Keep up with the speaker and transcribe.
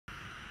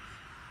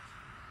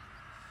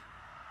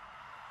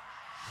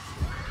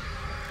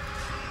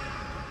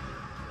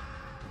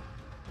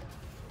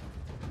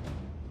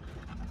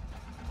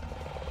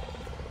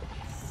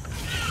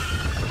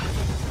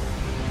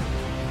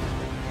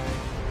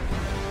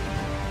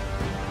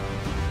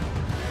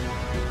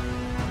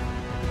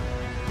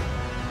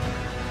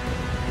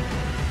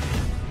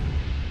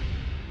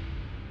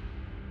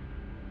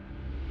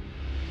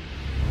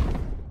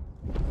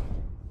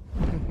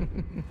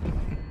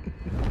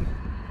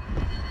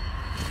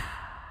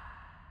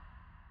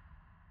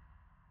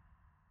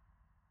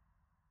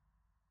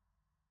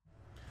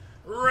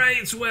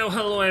Right, well,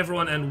 hello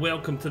everyone and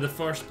welcome to the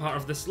first part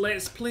of this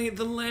Let's Play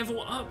the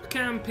Level Up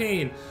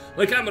campaign.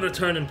 Like, I'm a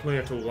returning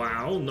player to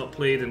WoW, not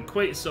played in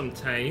quite some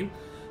time,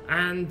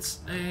 and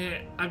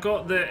I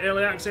got the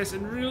early access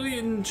and really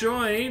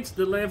enjoyed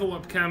the Level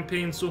Up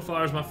campaign so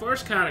far as my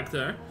first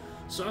character,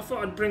 so I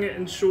thought I'd bring it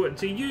and show it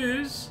to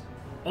yous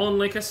on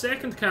like a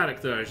second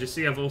character. As you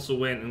see, I've also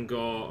went and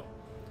got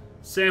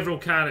several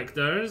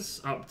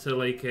characters up to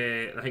like,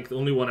 I think the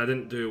only one I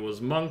didn't do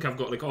was Monk. I've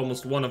got like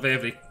almost one of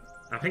every.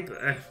 I think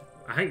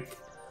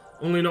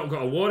only not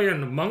got a warrior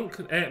and a monk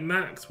at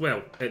max,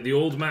 well, at the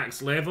old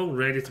max level,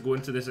 ready to go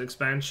into this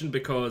expansion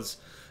because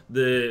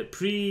the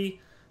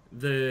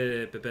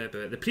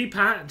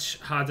pre-patch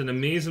had an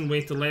amazing way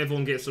to level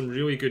and get some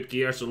really good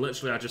gear. So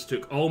literally I just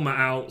took all my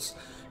alts,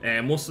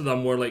 most of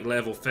them were like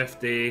level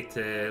 50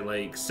 to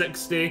like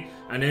 60,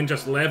 and then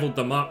just leveled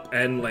them up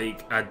in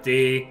like a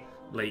day,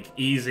 like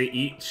easy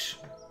each,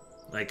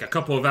 like a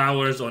couple of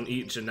hours on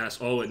each, and that's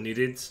all it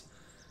needed.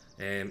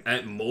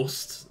 At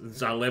most,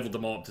 so I leveled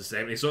them all up to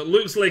 70, so it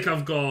looks like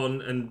I've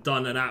gone and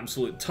done an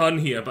absolute ton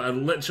here, but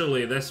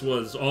literally this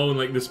was all in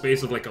like the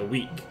space of like a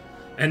week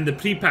in the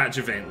pre-patch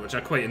event, which I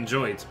quite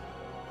enjoyed.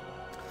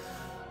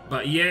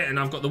 But yeah, and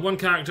I've got the one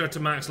character to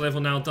max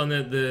level now, done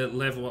the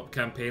level up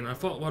campaign. I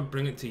thought I'd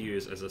bring it to you,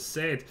 as I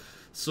said.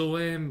 So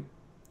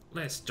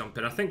let's jump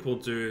in. I think we'll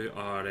do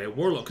our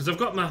warlock, because I've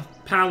got my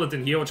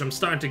paladin here, which I'm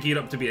starting to gear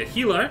up to be a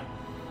healer.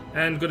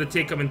 And going to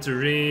take him into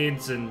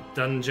raids and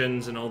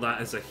dungeons and all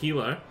that as a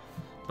healer.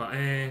 But,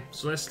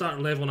 so let's start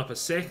leveling up a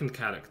second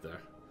character.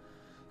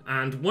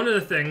 And one of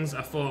the things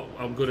I thought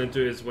I'm going to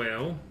do as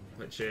well,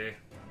 which,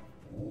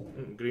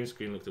 green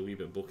screen looked a wee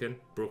bit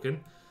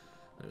broken.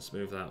 Let's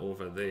move that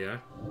over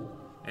there.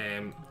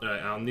 Right,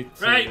 I'll need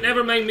to... Right,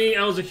 never mind me,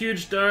 I was a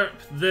huge derp.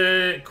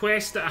 The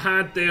quest that I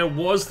had there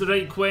was the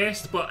right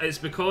quest, but it's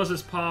because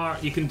it's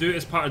part... You can do it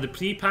as part of the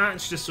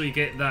pre-patch, just so you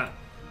get that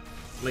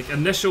like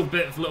initial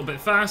bit a little bit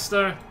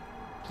faster.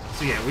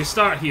 So yeah, we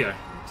start here.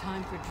 The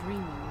time for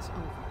dreaming is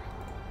over.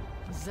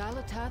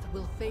 Xal'atath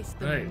will face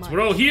the right, so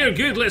we're all here.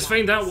 Good, let's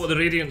find out what the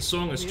Radiant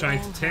Song is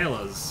trying to tell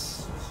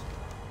us.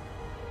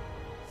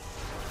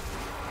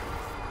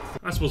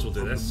 I suppose we'll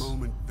do this. From the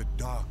moment the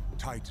Dark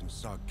Titan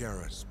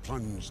Sargeras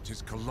plunged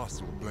his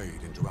colossal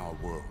blade into our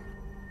world,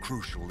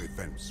 crucial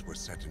events were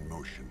set in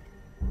motion.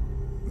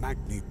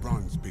 Magni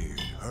Bronzebeard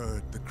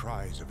heard the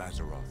cries of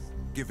Azeroth,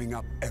 giving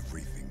up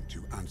everything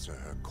to answer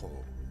her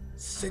call.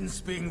 Since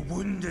being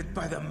wounded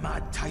by the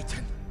Mad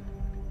Titan,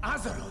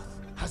 Azeroth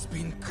has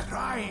been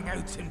crying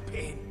out in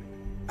pain.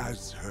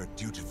 As her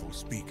dutiful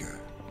speaker,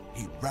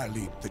 he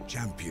rallied the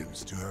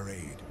champions to her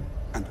aid,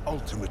 and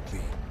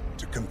ultimately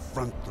to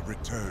confront the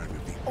return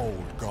of the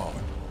old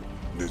god,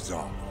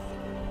 N'Zoth.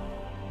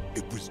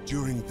 It was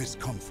during this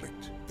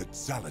conflict that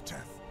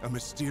Xal'atath, a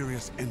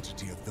mysterious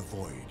entity of the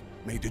Void,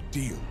 made a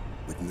deal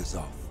with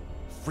N'Zoth,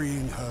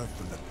 freeing her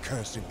from the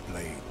cursed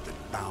blade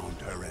that bound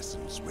her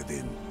essence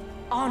within.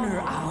 Honor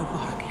our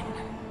bargain.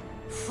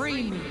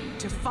 Free me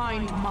to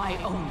find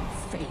my own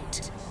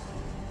fate.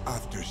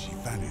 After she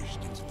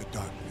vanished into the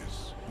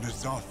darkness,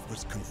 N'Zoth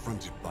was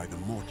confronted by the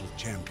mortal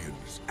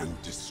champions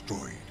and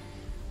destroyed,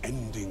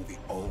 ending the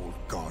old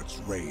god's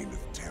reign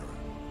of terror.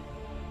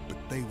 But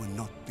they were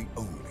not the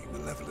only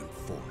malevolent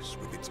force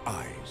with its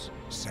eyes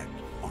set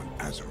on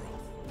Azeroth.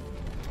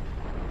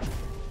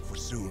 For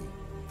soon,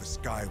 the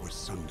sky was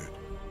sundered,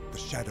 the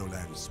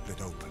Shadowlands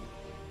split open,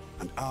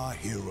 and our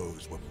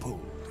heroes were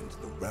pulled into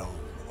the realm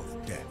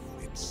of death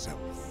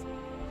itself.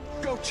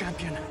 Go,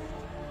 champion!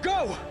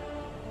 Go!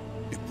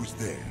 It was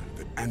there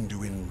that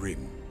Anduin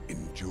Wrynn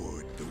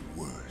endured the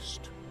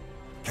worst.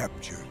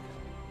 Captured,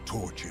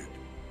 tortured,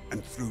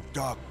 and through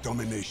dark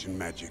domination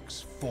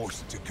magics,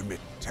 forced to commit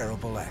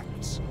terrible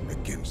acts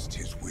against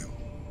his will.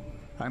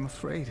 I'm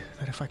afraid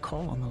that if I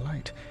call on the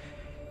light,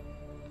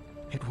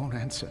 it won't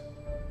answer.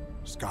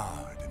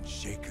 Scarred and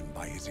shaken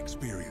by his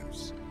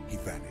experience, he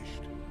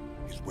vanished,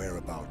 his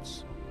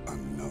whereabouts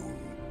unknown.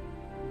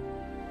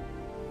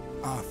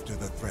 After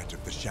the threat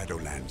of the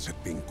Shadowlands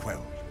had been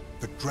quelled,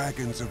 the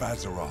dragons of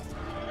Azeroth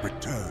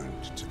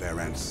returned to their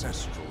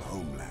ancestral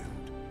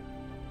homeland.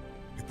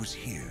 It was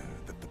here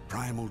that the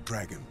primal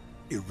dragon,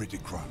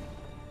 Iridikron,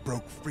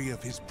 broke free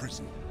of his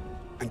prison,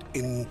 and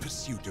in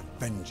pursuit of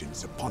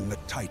vengeance upon the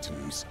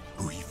Titans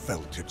who he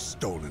felt had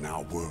stolen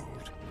our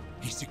world,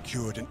 he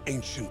secured an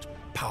ancient,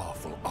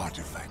 powerful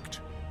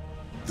artifact,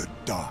 the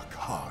Dark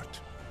Heart.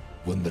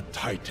 When the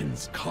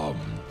Titans come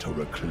to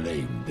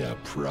reclaim their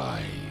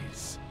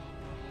prize,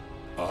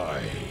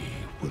 I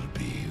will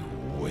be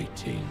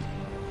waiting.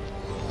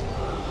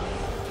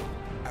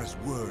 As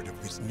word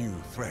of this new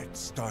threat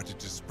started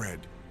to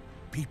spread,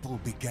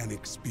 people began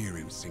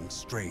experiencing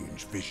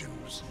strange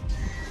visions.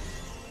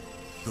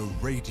 The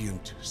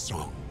Radiant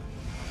Song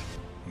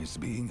is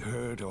being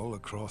heard all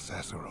across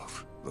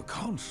Azeroth. The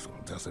Council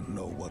doesn't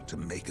know what to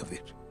make of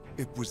it.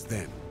 It was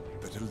then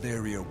that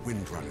Alleria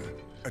Windrunner,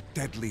 a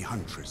deadly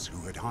huntress who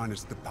had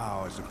harnessed the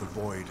powers of the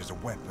Void as a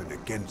weapon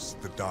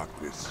against the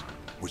darkness,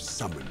 was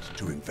summoned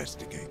to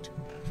investigate.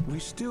 We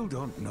still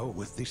don't know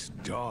what this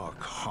Dark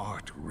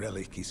Heart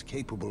relic is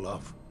capable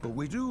of, but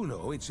we do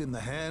know it's in the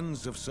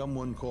hands of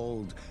someone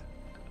called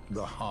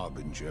the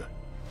Harbinger.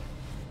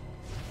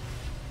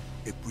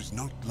 It was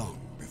not long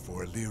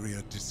before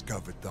Illyria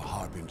discovered the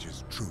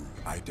Harbinger's true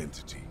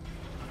identity.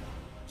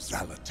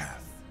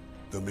 Xal'atath,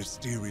 the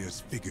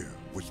mysterious figure,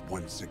 was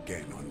once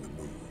again on the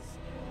move.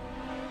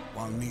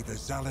 While neither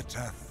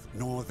Xal'atath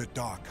nor the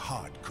Dark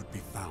Heart could be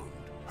found,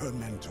 her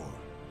mentor,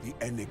 the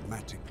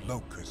enigmatic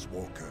Locust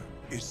Walker,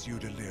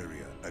 issued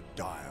Illyria a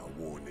dire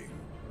warning.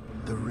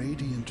 The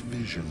radiant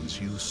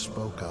visions you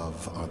spoke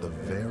of are the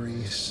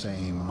very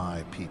same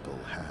my people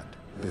had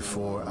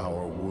before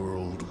our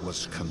world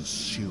was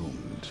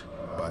consumed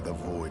by the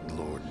Void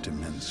Lord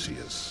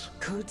Dimensius.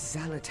 Could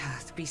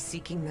Xal'atath be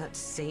seeking that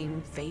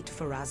same fate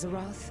for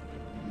Azeroth?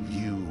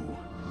 You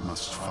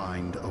must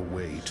find a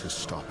way to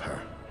stop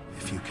her.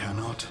 If you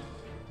cannot,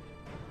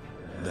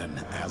 then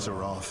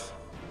Azeroth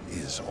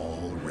is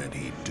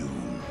already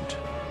doomed.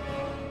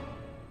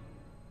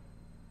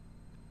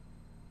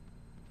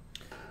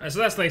 So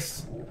that's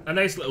nice, a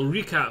nice little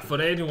recap for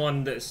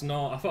anyone that's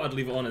not. I thought I'd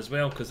leave it on as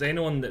well, because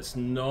anyone that's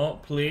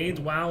not played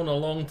WoW in a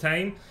long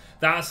time,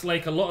 that's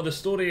like a lot of the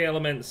story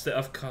elements that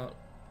have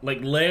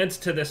like led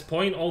to this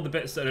point, all the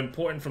bits that are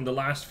important from the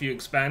last few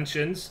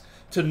expansions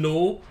to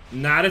know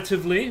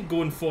narratively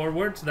going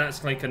forward.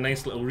 That's like a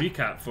nice little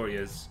recap for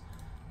you.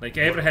 Like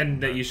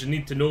everything that you should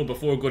need to know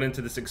before going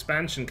into this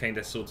expansion, kind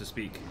of, so to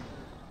speak.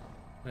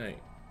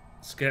 Right.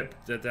 Skip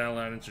the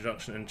Dalaran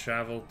introduction and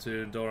travel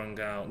to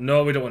Dorangal.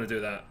 No, we don't want to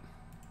do that.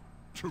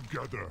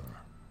 Together,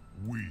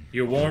 we...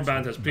 Your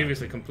warband has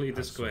previously completed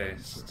this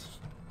quest.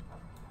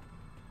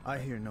 I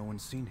hear no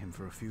one's seen him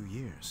for a few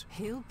years.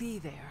 He'll be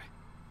there.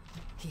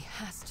 He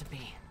has to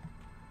be.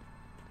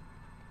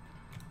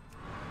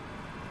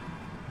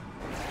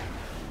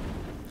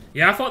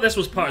 Yeah, I thought this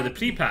was part of the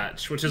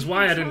pre-patch, which is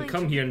why I didn't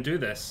come here and do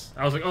this.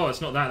 I was like, oh, it's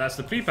not that, that's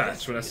the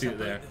pre-patch when I see it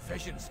there. The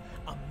visions.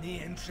 I'm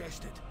nae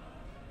interested.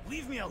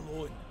 Leave me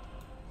alone.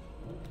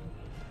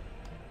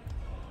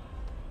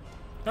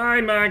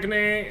 Hi,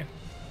 Magni.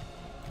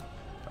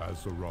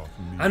 Azeroth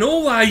I know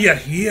why you're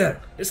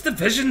here. It's the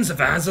visions of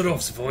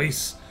Azeroth's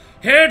voice,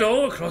 heard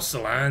all across the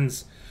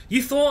lands.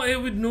 You thought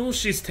it would know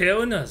she's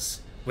telling us.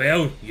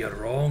 Well, you're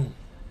wrong.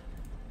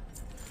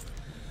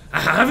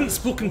 I haven't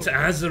spoken to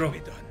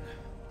Azeroth.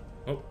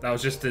 Oh, that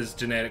was just his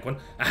generic one.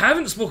 I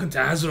haven't spoken to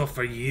Azeroth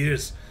for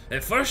years.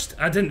 At first,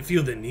 I didn't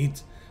feel the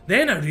need.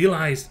 Then I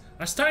realised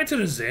I started to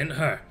resent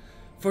her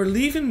for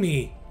leaving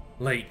me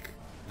like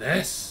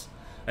this.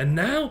 And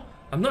now,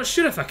 I'm not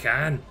sure if I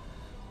can.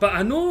 But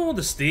I know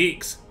the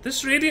stakes.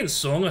 This Radiant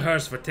song of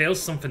hers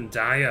foretells something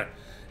dire.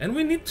 And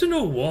we need to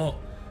know what.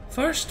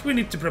 First, we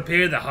need to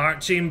prepare the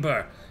Heart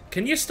Chamber.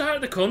 Can you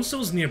start the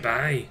consoles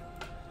nearby?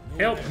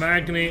 Help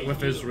Magni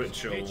with his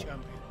ritual.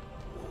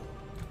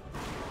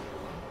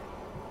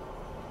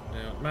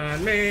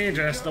 Man, me,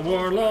 just a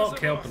warlock,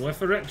 helping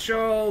with a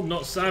ritual,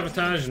 not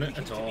sabotaging it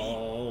at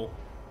all.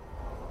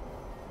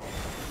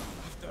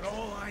 After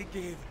all I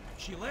gave,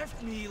 she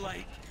left me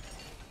like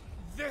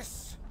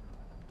this,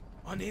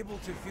 unable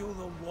to feel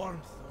the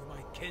warmth of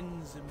my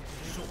kin's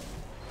embrace. So,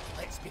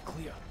 let's be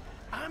clear.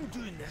 I'm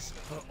doing this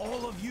for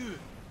all of you,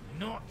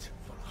 not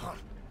for her.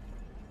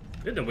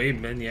 Get away,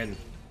 minion.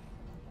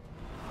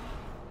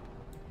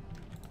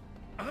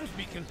 I'm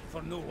speaking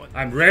for no one.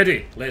 I'm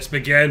ready. Let's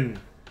begin.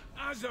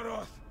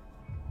 Azeroth,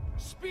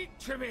 speak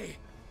to me.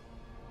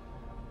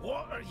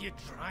 What are you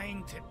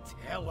trying to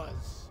tell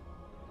us?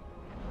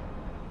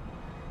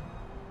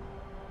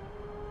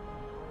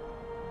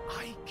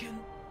 I can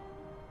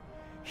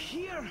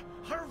hear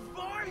her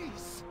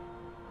voice.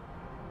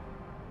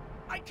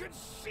 I can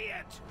see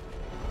it.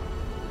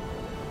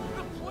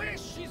 The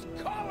place she's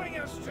calling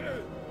us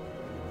to.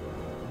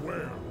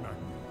 Where,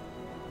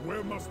 Magni?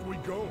 Where must we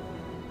go?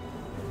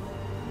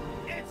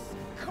 It's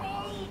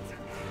called...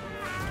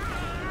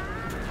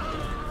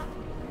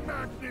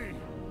 Magni!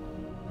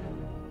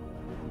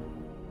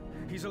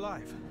 He's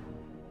alive,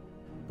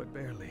 but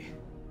barely.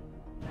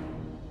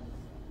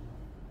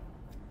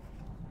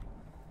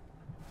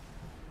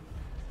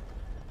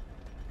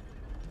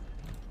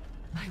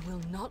 I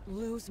will not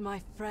lose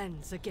my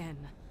friends again.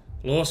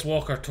 Lost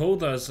Walker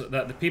told us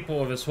that the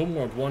people of his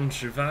homeworld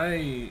once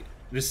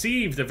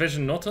received a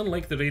vision not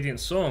unlike the Radiant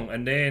Song,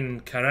 and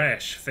then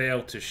Karash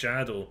fell to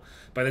shadow.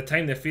 By the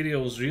time the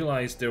Ethereals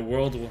realised their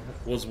world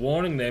was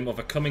warning them of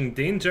a coming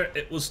danger,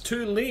 it was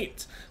too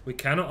late. We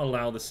cannot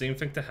allow the same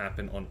thing to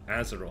happen on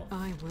Azeroth.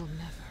 I will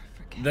never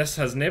forget. This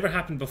has never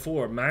happened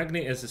before.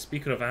 Magni is the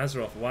speaker of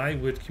Azeroth. Why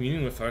would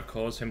communing with her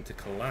cause him to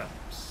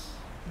collapse?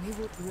 We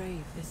will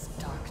brave this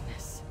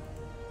darkness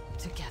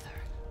together.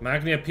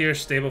 Magni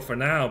appears stable for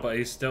now, but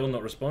he's still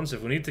not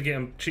responsive. We need to get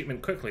him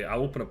treatment quickly.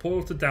 I'll open a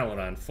portal to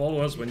Dalaran. Follow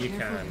us when you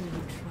can. Who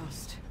you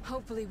trust.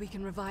 Hopefully we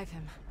can revive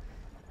him.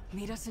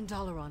 Meet us in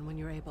Dalaran when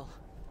you're able.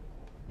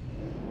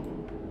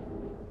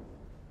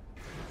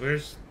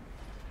 Where's...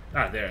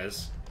 Ah, there it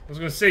is. I was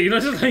gonna say, you know,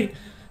 just like...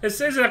 It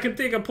says that I can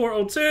take a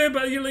portal too,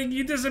 but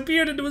you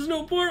disappeared and there was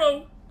no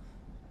portal.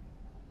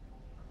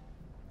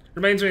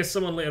 Reminds me of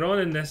someone later on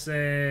in this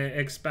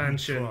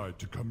expansion. Tried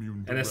to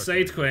commune In a directly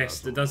side with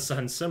quest, it Azeroth. does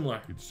something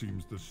similar. It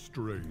seems the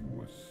strain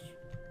was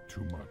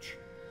too much.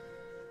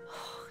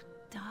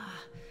 Da,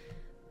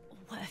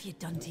 what have you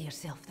done to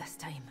yourself this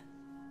time?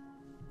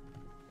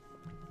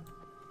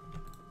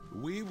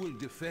 We will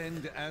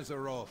defend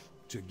Azeroth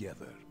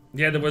together.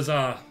 Yeah, there's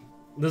a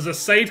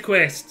side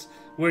quest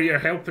where you're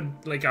helping,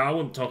 like, I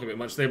won't talk about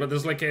much there, but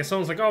there's like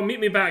someone's like, oh, meet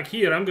me back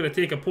here, I'm gonna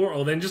take a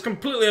portal, then just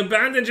completely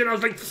abandoned you, and I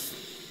was like,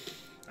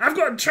 I've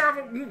got to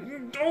travel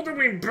all the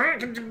way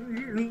back,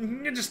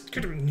 and you just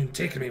could have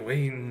taken me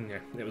away. Yeah,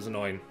 it was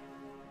annoying.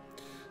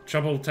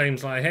 Troubled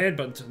times lie ahead,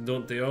 but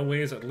don't they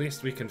always? At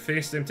least we can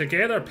face them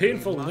together.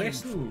 Painful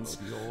lessons.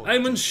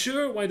 I'm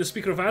unsure why the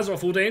Speaker of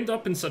Azeroth would end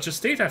up in such a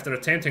state after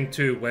attempting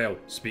to, well,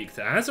 speak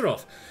to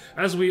Azeroth.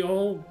 As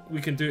all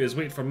we can do is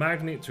wait for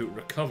Magni to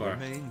recover.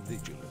 Remain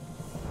vigilant.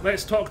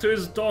 Let's talk to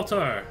his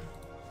daughter.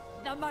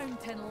 The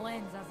mountain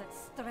lends us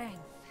its strength.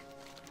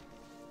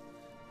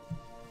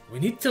 We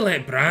need to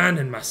let Bran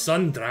and my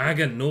son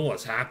Dragon know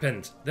what's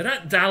happened. They're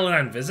at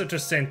Dalaran Visitor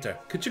Center.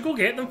 Could you go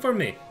get them for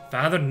me?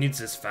 Father needs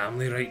his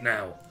family right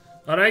now.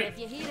 Alright. If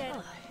you hear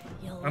it,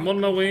 you'll I'm on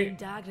my way.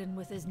 Dagran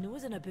with his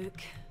nose in a book.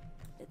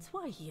 It's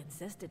why he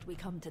insisted we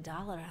come to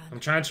Dalaran. I'm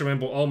trying to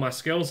remember what all my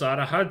skills are.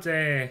 I had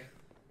we'll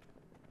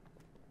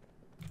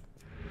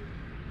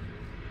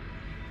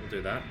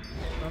do that.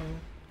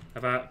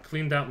 Have I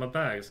cleaned out my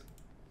bags?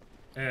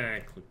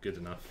 Good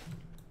enough.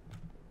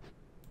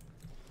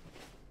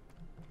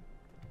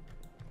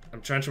 I'm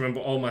trying to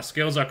remember what all my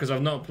skills are because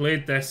I've not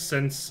played this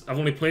since... I've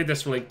only played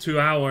this for like 2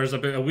 hours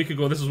about a week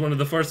ago. This was one of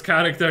the first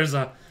characters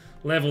I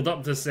leveled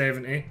up to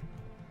 70.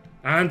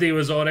 Andy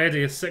was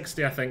already a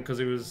 60, I think, because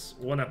he was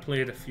one I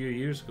played a few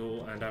years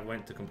ago and I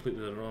went to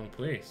completely the wrong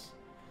place.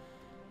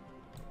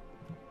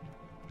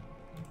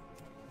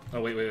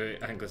 Oh, wait.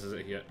 I think this is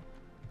it here.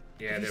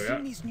 Yeah, there we are. Have you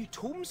seen these new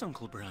tomes,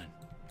 Uncle Bran?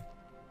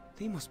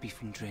 They must be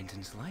from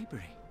Drenton's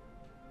library.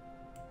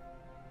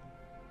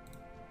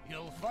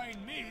 You'll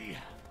find me.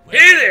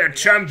 Hey there,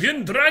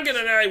 champion! Dragon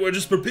and I were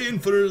just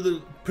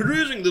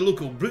perusing the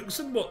local books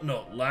and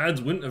whatnot.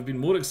 Lads wouldn't have been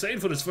more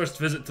excited for his first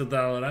visit to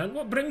Dalaran.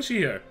 What brings you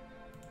here?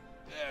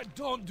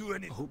 Don't do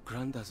anything. I hope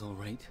Grandad's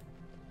alright.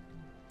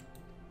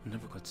 I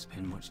never got to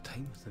spend much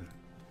time with him.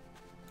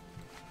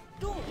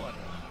 Don't worry.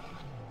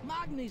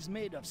 Magni's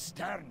made of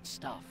stern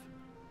stuff.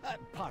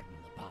 Pardon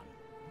the pun.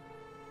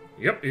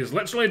 Yep, he's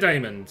literally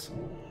diamond.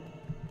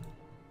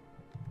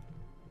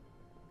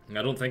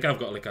 I don't think I've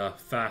got like a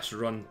fast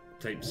run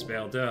type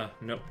spell, do I?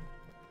 Nope.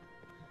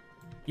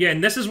 Yeah,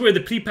 and this is where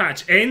the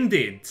pre-patch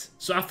ended.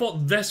 So I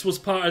thought this was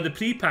part of the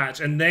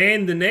pre-patch, and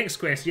then the next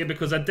quest, yeah,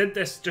 because I did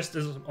this just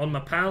as on my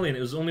pally, and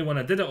it was the only one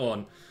I did it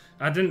on.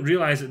 I didn't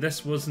realise that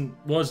this was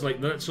like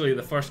literally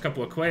the first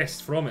couple of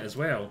quests from it as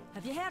well.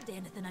 Have you heard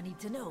anything I need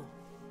to know?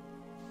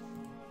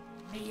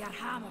 May your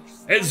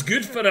hammers. It's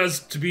good for us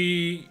to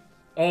be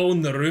all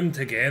in the room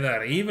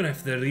together, even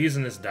if the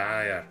reason is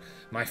dire.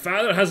 My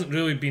father hasn't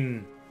really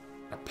been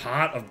a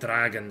part of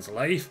Dragon's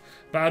life,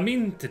 but I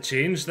mean to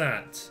change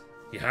that.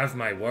 You have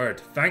my word.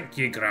 Thank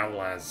you,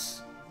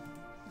 Growlers.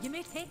 You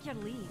may take your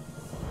leave.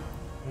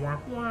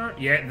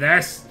 Yeah,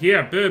 this.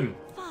 Here, boom.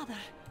 Father,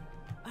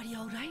 are you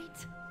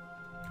alright?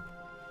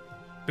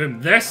 Boom.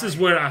 This is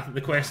where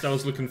the quest I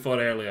was looking for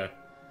earlier.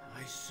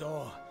 I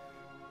saw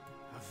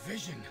a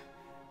vision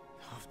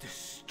of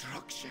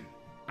destruction.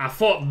 I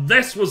thought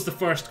this was the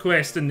first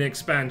quest in the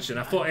expansion.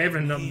 I thought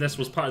everything of this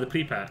was part of the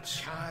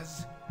pre-patch.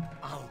 Kaz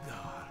Algar.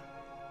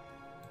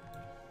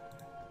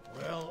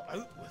 Well,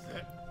 out with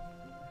it.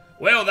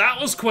 Well, that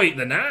was quite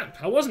the nap.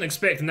 I wasn't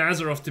expecting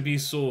Azeroth to be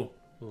so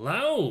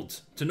loud.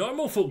 To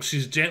normal folks,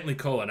 she's gently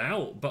calling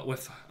out, but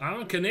with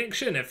our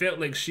connection, it felt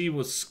like she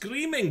was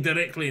screaming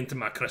directly into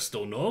my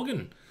crystal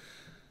noggin.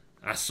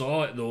 I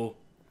saw it though.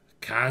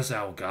 Kaz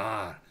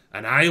Algar,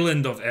 an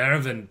island of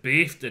Ervin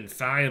bathed in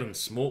fire and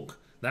smoke.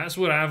 That's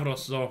where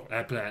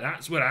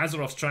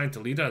Azeroth's trying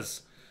to lead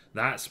us.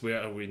 That's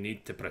where we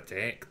need to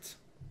protect.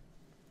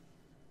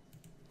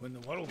 When the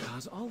world...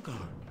 Kaz Algar.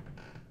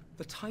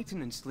 The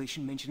Titan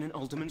installation mentioned in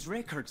Alderman's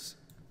records.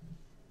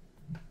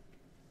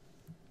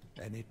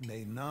 And it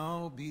may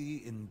now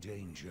be in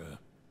danger.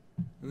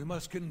 We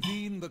must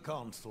convene the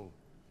council.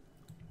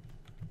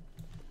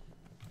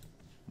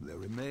 There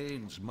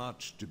remains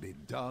much to be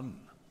done.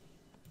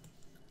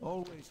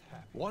 Always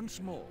happy.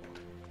 Once more,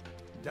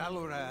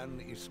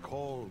 Dalaran is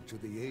called to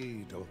the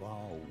aid of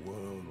our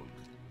world.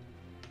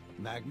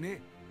 Magni?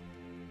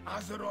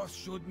 Azeroth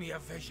showed me a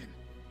vision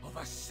of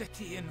a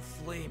city in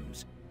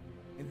flames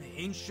in the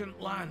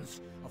ancient lands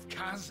of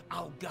Kaz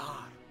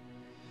Algar.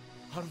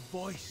 Her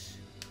voice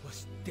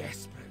was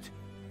desperate.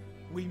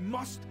 We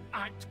must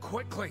act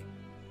quickly.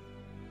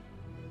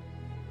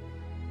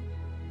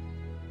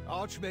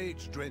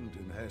 Archmage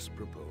Drendon has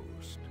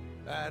proposed,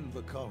 and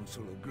the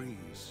council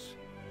agrees,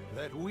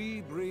 that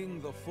we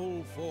bring the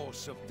full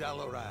force of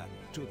Dalaran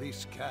to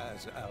this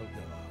Kaz Algar.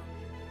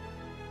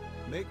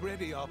 Make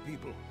ready, our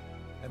people,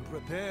 and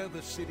prepare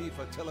the city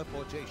for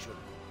teleportation.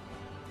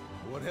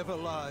 Whatever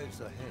lies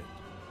ahead,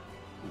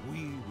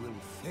 We will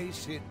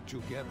face it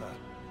together.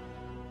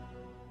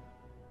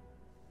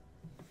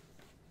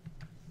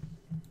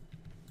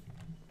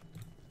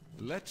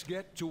 Let's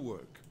get to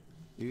work.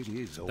 It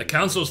is The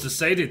council's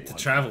decided to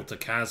travel to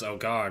Kaz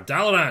Algar.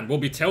 Dalaran will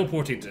be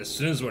teleported as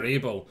soon as we're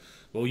able.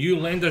 Will you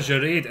lend us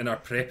your aid in our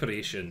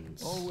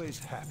preparations? always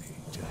happy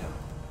to help.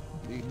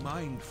 Be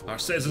mindful. Our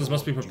citizens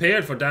must be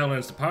prepared for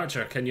Dalaran's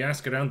departure. Can you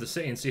ask around the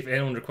city and see if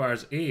anyone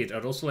requires aid?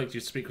 I'd also like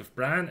you to speak with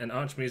Bran and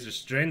Archmaester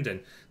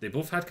Strendon. They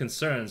both had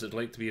concerns that'd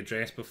like to be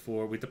addressed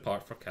before we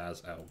depart for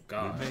Kaz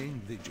Algar.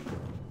 Remain vigilant.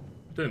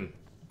 Boom.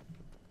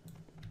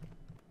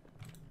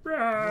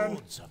 Bran!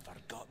 Loads of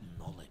forgotten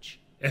knowledge.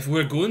 If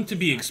we're going to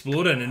be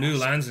exploring the new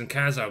lands in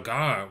Kaz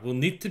Algar, we'll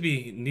need to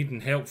be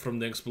needing help from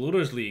the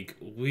Explorers League.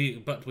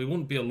 But we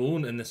won't be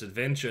alone in this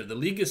adventure. The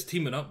League is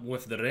teaming up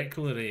with the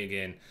Reclary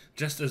again,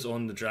 just as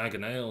on the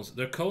Dragon Isles.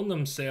 They're calling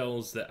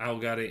themselves the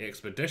Algari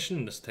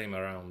Expedition this time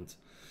around.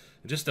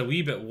 I'm just a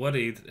wee bit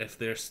worried if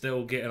they're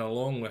still getting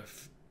along.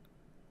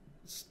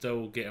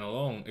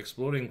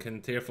 Exploring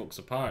can tear folks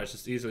apart. It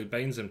just easily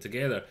binds them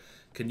together.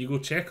 Can you go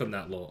check on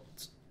that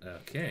lot?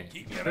 Okay.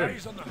 Keep your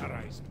eyes on the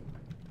horizon.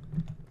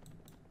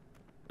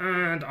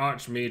 And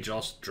Archmaester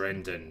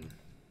Strendon.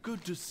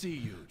 Good to see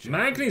you, Jack.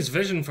 Magni's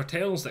vision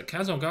foretells that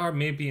Kaz Algar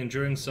may be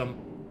enduring some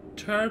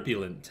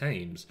turbulent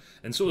times,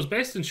 and so it's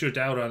best to ensure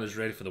Dalaran is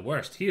ready for the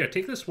worst. Here,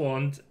 take this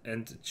wand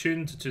and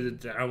tuned to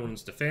the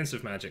Dalaran's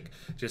defensive magic.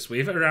 Just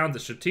wave it around the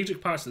strategic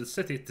parts of the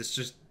city to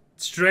just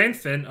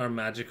strengthen our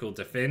magical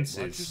defenses.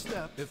 Watch your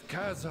step. If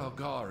Kaz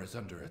Algar is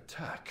under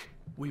attack,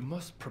 we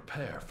must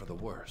prepare for the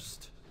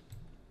worst.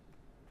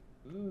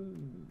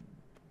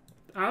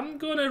 I'm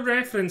going to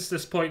reference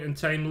this point in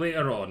time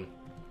later on.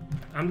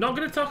 I'm not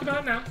going to talk about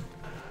it now.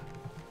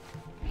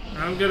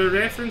 I'm going to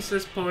reference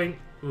this point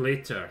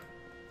later.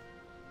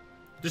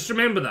 Just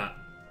remember that.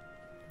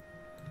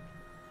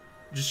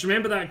 Just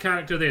remember that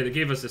character there that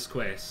gave us this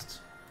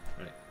quest.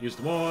 Right, use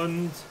the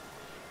wand.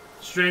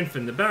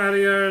 Strengthen the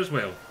barriers.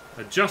 Well,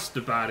 adjust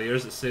the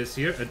barriers, it says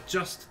here.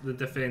 Adjust the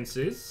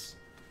defenses.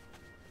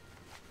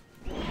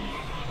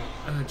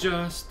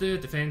 Adjust the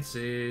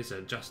defenses.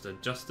 Adjust,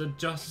 adjust,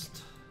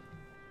 adjust.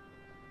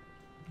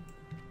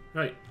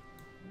 Right.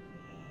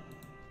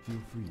 Feel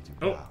free to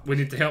oh, we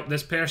need to help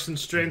this person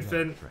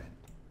strengthen.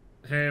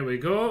 Here we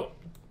go.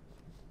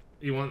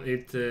 He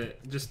wanted to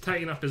just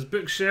tighten up his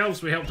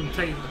bookshelves. We helped him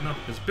tighten up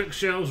his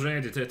bookshelves,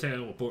 ready to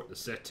teleport the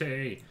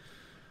city.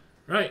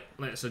 Right,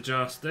 let's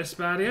adjust this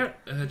barrier.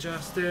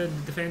 Adjust the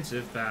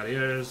defensive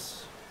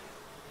barriers.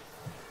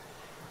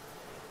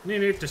 No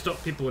need to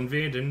stop people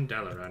invading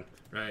Dalaran.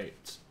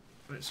 Right,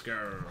 let's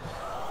go.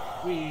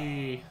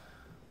 Whee.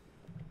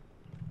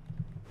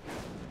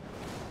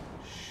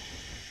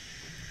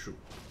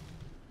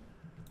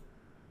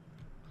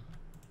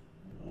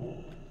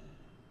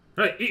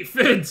 Right, eat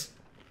food!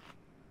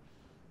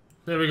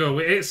 There we go,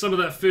 we ate some of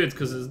that food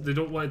because they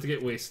don't want it to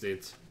get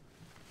wasted.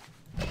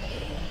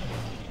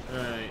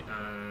 Right,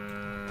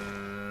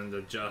 and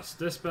adjust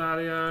this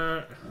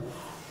barrier.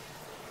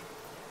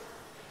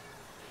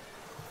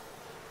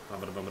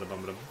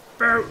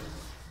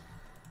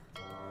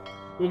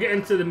 We'll get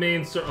into the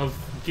main sort of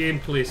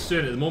gameplay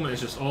soon. At the moment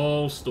it's just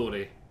all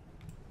story.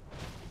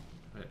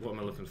 Right, what am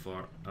I looking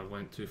for? I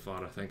went too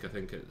far, I think. I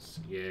think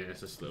it's, yeah,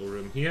 it's this little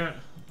room here.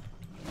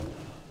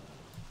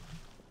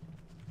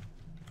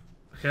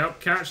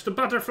 Help catch the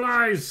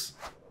butterflies!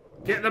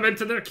 Get them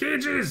into their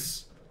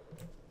cages!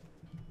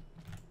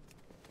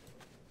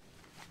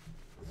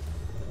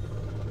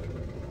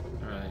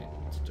 Right.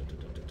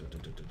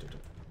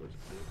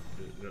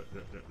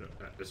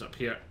 It's up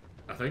here,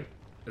 I think.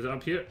 Is it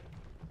up here?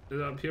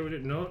 Is it up here?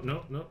 No.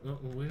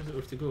 Where does it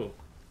have to go?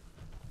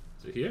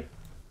 Is it here?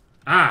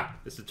 Ah!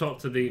 It's to talk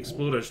to the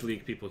Explorers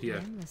League people here.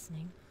 I'm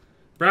listening.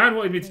 Bran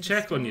wanted me to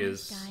check on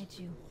yous. Guide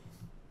you.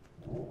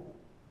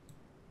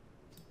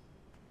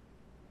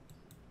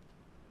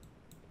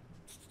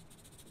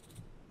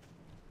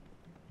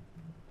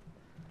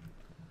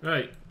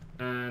 Right,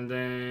 and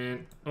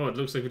then... oh, it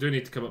looks like we do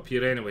need to come up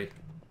here anyway.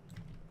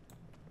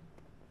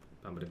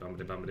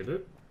 Bumbity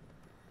boo.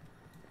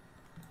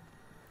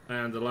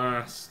 And the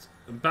last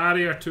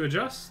barrier to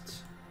adjust.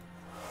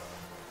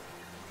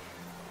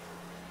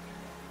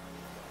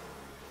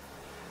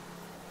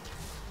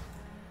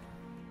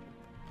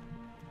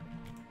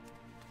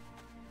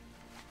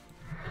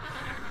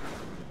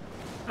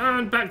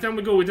 And back down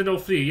we go. We did all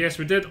three. Yes,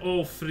 we did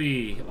all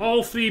three.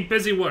 All three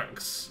busy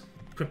works.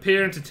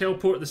 Preparing to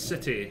teleport the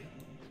city.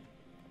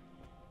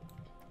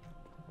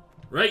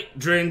 Right,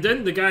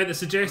 Drendon, the guy that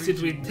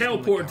suggested we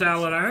teleport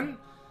Dalaran,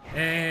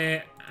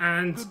 and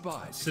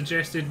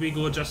suggested we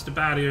go adjust the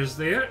barriers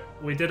there.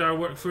 We did our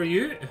work for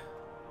you.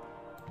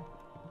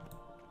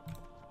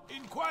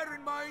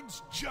 Inquiring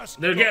minds just.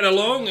 They're getting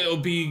along. It'll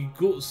be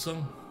Goat's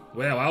Uncle.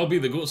 Well, I'll be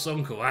the Goat's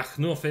Uncle. Ah,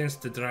 no offense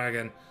to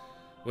Dragon.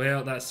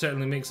 Well, that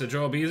certainly makes the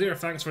job easier.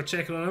 Thanks for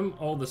checking on him,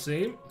 all the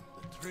same.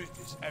 The truth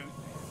is out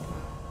there.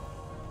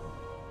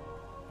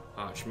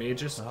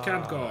 Archmagus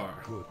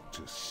Khadgar. Good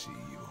to see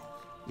you.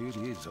 It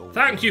is over.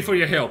 Thank you for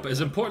your help. It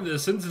is important that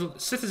the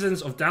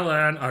citizens of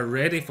Dalaran are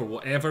ready for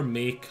whatever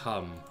may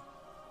come.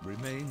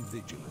 Remain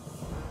vigilant.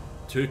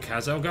 To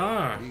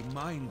Khazalgar. Be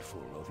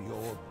mindful of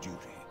your duty.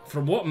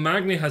 From what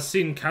Magni has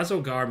seen,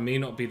 Khazalgar may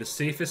not be the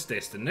safest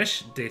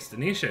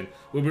destination.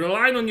 We'll be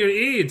relying on your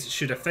aid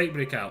should a fight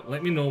break out.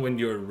 Let me know when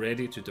you're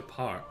ready to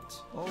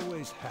depart.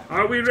 Always happy.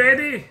 Are we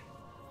ready?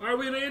 Are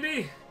we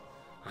ready?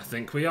 I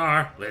think we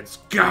are. Let's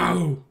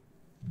go!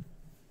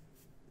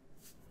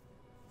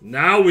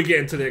 Now we get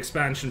into the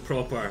expansion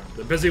proper.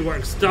 The busy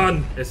work's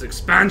done. It's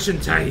expansion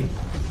time.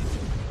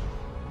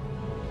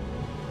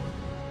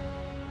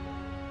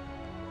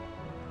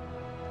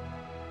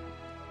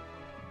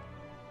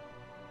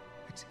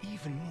 It's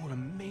even more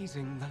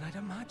amazing than I'd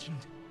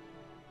imagined.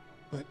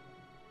 But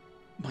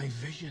my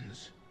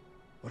visions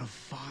were of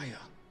fire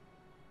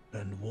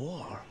and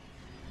war.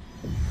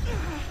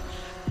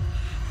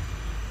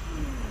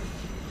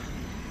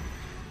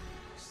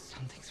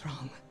 Something's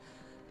wrong.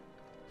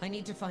 I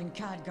need to find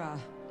Khadgar.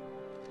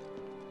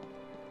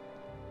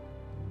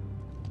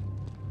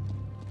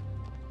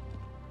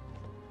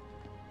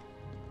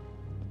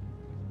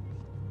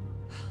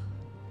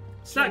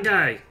 It's that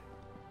guy.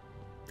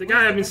 The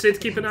guy I've been said to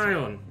keep an eye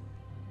on.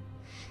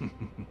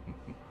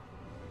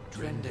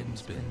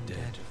 Drendon's been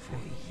dead for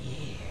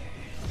years.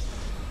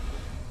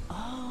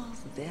 All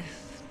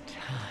this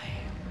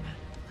time.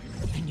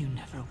 And you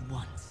never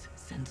once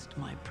sensed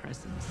my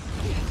presence.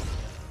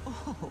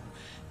 Oh,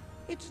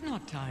 it's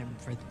not time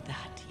for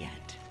that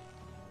yet.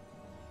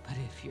 But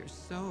if you're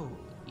so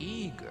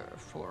eager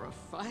for a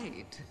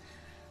fight,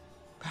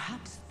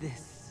 perhaps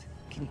this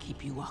can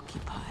keep you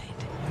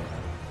occupied.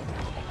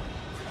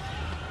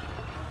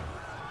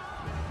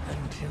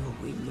 Until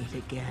we meet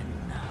again,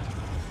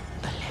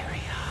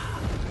 Valeria.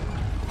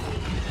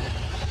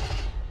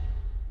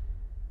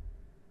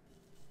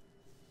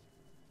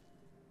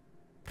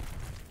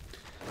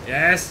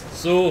 Yes,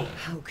 so...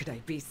 How could I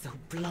be so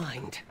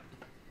blind?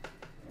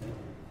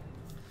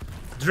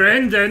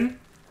 Drendon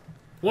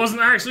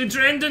wasn't actually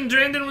Drendon.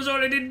 Drendon was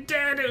already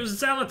dead. It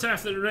was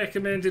Xal'atath that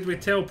recommended we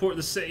teleport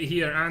the city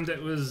here, and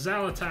it was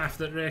Xal'atath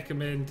that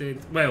recommended,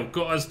 well,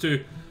 got us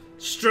to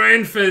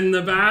strengthen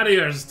the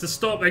barriers to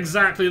stop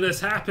exactly this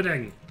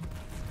happening.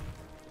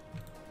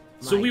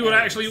 So we were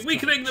actually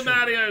weakening the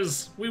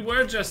barriers. We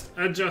were just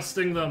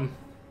adjusting them.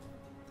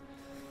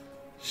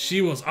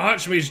 She was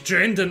Archmage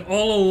Drendon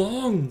all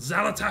along.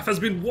 Xal'atath has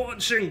been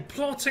watching,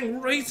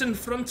 plotting right in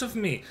front of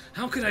me.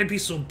 How could I be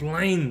so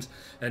blind?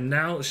 And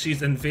now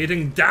she's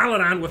invading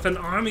Dalaran with an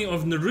army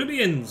of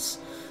Nerubians.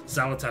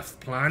 Xal'atath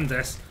planned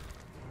this.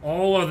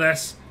 All of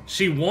this.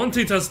 She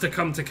wanted us to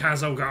come to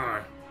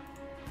Khazalgar.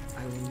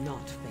 I will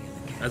not fail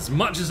again. As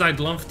much as I'd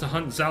love to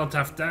hunt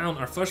Xal'atath down,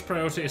 our first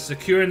priority is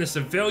securing the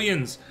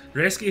civilians.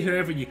 Rescue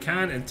whoever you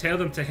can and tell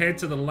them to head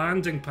to the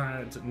landing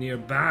pad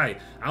nearby.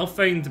 I'll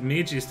find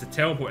mages to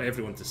teleport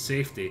everyone to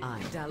safety.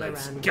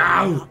 Let's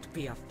go! Will not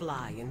be a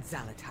fly in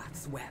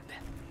Xal'atath's web.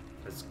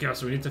 Let's go.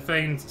 So we need to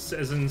find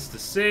citizens to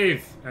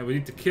save, and we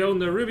need to kill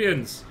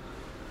Nerubians.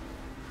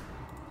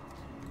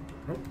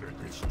 Oh.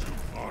 It's too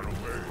far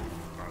away.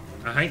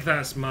 I think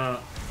that's my...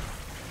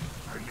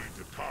 I need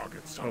to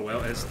target something. Oh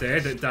well, it's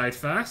dead. It died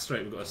fast.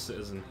 Right, we've got a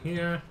citizen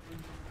here.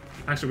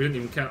 Actually, we didn't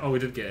even count. Oh, we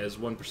did get it as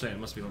 1%. It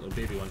must be a little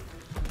baby one.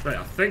 Right,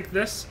 I think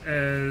this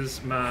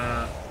is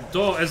my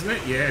dot, isn't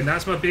it? Yeah, and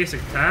that's my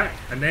basic attack.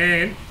 And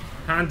then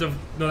Hand of...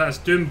 No, that's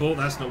Doombolt.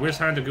 That's not... Where's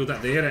Hand of Gul?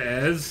 There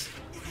it is.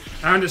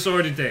 And it's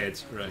already dead.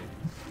 Right.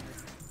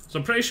 So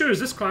I'm pretty sure as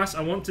this class,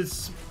 I want to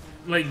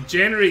like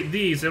generate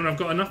these, and when I've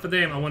got enough of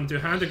them, I want to do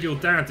Hand of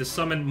Gul'dan to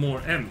summon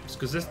more imps,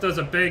 because this does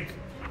a big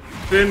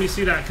boom. You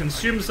see that? It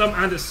consumes them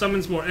and it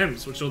summons more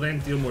imps, which will then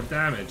deal more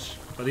damage.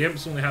 But the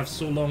imps only have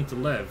so long to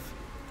live.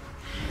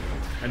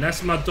 And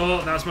that's my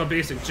dot, that's my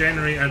basic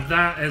generator,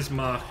 that is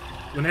my...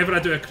 Whenever I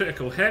do a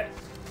critical hit,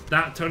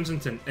 that turns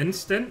into an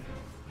instant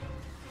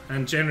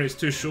and generates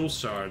 2 soul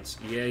shards.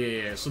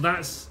 Yeah. So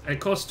that's... It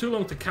costs too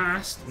long to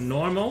cast,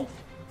 normal,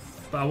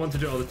 but I want to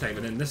do it all the time.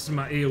 And then this is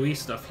my AoE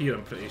stuff here,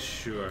 I'm pretty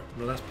sure.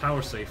 No, that's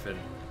Power Siphon.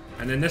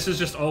 And then this is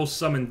just all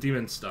summon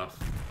demon stuff.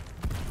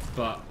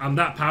 But I'm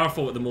that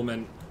powerful at the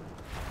moment,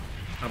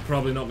 I'm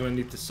probably not going to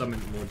need to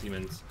summon more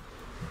demons.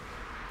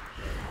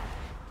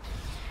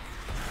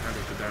 And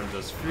if the down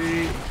does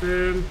 3,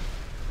 boom.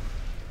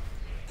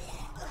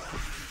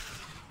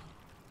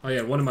 Oh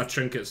yeah, one of my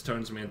trinkets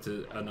turns me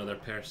into another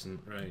person.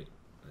 Right,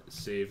 let's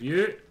save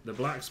you, the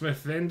blacksmith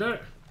vendor.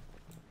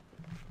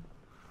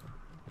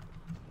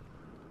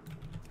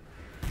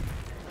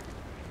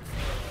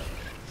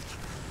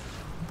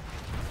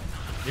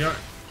 Yeah,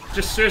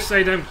 just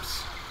suicide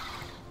imps.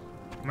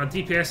 My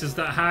DPS is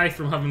that high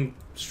from having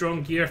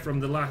strong gear from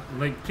the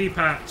like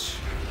pre-patch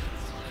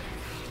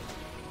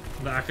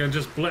that I can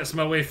just blitz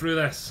my way through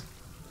this.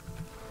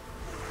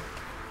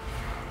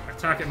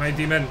 Attack it, my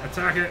demon.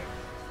 Attack it.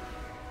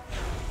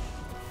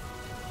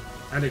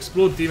 And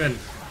explode, demon.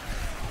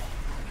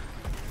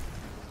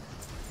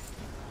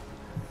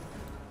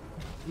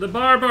 The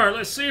barber!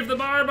 Let's save the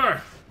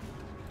barber!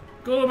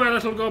 Go, my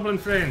little goblin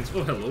friends.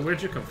 Oh, hello.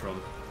 Where'd you come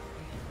from?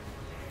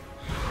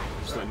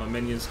 Just let my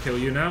minions kill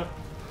you now.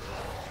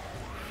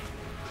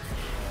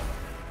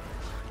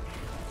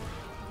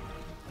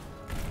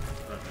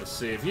 Right, let's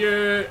save you.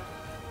 There's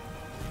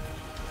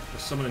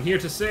someone in here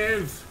to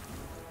save.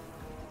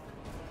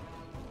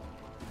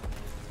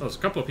 Oh, there's a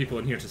couple of people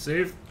in here to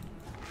save.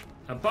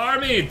 A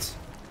barmaid!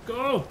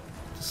 Go!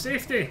 To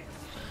safety!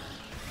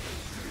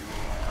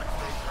 Right,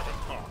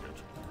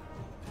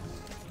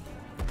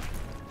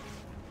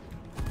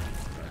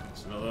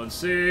 there's another one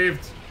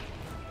saved.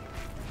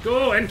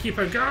 Go,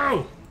 innkeeper,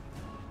 go!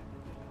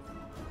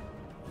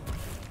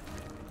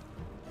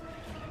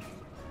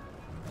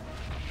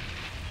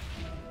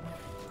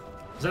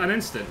 Is that an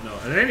instant? No.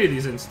 Are any of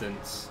these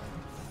instants?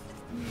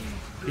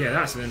 Yeah,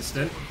 that's an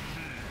instant.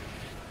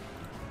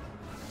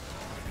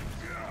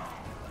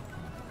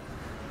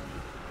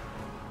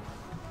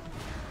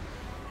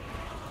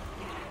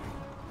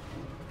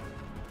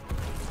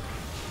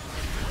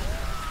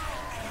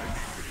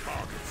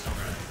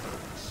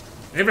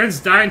 Everyone's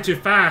dying too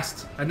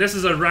fast, and this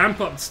is a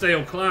ramp-up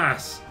style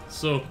class,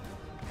 so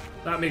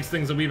that makes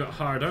things a wee bit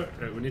harder.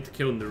 Right, we need to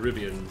kill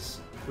Nerubians.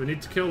 We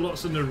need to kill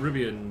lots of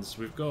Nerubians.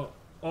 We've got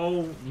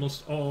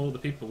almost all the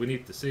people we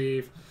need to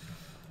save,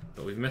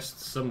 but we've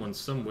missed someone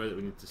somewhere that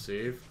we need to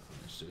save.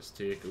 Let's just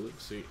take a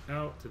look-see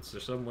out. Is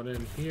there someone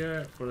in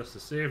here for us to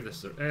save?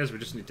 This there is. We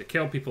just need to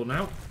kill people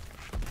now.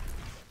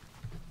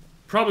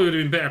 Probably would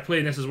have been better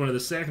playing this as one of the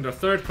second or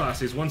third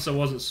classes once I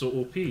wasn't so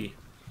OP.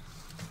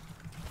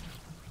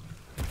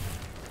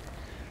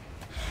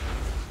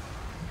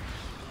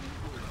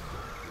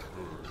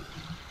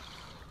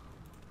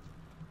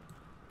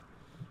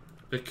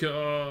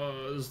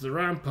 Because the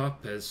ramp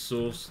up is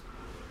so...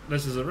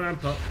 This is a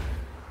ramp up.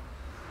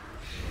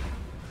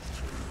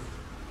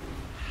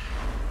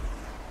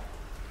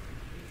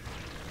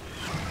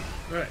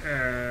 Right,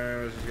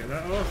 let's just get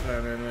that off,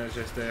 and then let's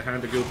just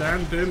hand the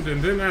Gul'dan. Boom,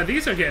 boom, boom.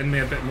 These are getting me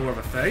a bit more of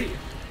a fight.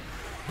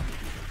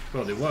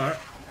 Well, they were.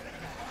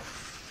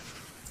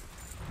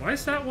 Why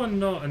is that one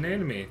not an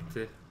enemy?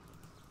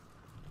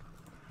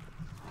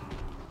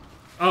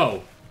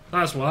 Oh,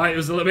 that's why. It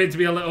was meant to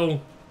be a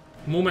little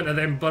moment of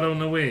them burrowing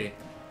away.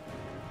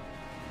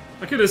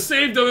 I could have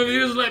saved him if he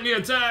was let me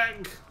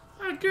attack.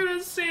 I could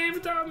have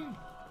saved him.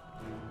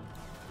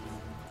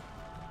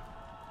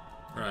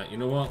 Right, you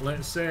know what?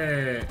 Let's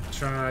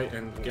try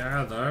and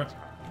gather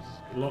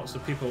lots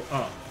of people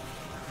up.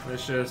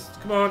 Let's just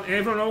come on,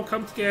 everyone, all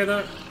come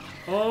together,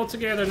 all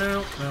together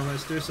now. Now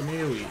let's do some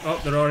AoE. Oh,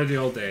 they're already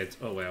all dead.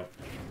 Oh well.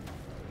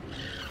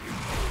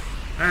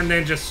 And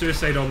then just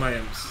suicide all my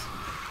imps.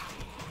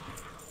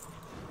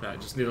 Right,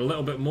 just need a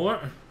little bit more.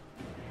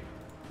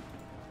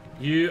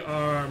 You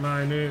are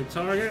my new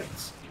target.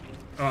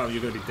 Oh,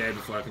 you're going to be dead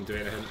before I can do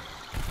anything.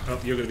 Oh,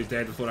 you're going to be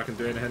dead before I can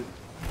do anything.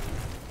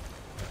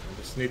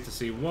 I just need to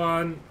see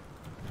one.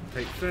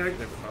 Take thing.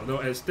 Oh,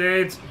 no, it's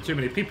dead. Too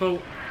many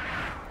people.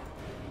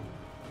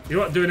 You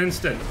know what? Do an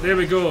instant. There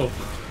we go.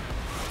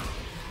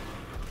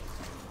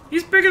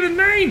 He's bigger than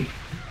mine!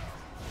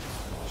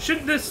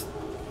 Shouldn't this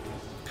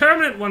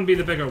permanent one be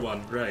the bigger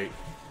one? Right.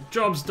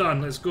 Job's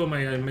done. Let's go,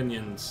 my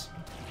minions.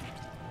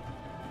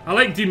 I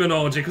like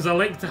demonology because I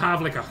like to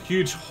have like a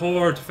huge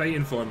horde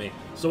fighting for me.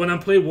 So when I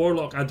play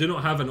Warlock, I do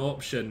not have an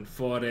option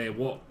for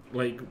where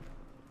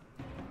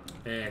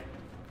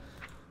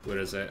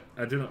is it?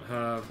 I do not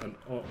have an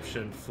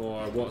option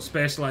for what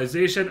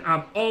specialization.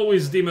 I'm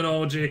always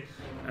demonology.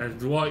 I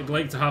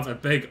like to have a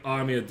big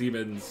army of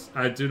demons.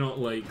 I do not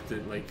like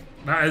to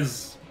that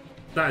is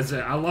it.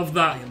 I love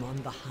that. I am on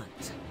the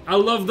hunt. I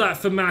love that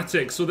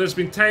thematic. So there's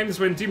been times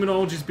when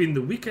demonology's been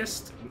the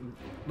weakest.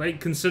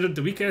 Considered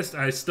the weakest,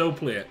 I still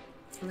play it.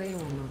 They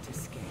will not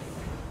escape.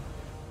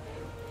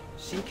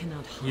 She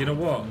cannot harm you know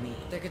what? me.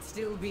 There could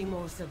still be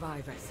more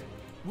survivors.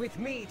 With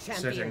me,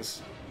 champion.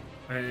 Settings.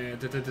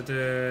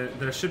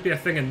 There should be a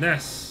thing in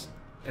this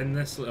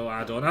little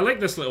add-on. I like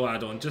this little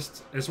add-on.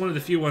 Just it's one of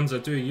the few ones I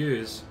do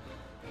use.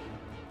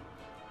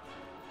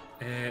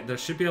 There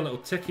should be a little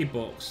ticky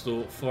box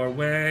though for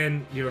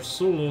when you're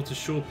solo to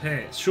show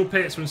pets. Show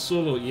pets when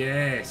solo.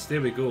 Yes,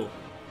 there we go.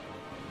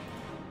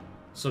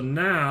 So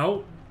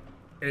now,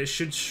 it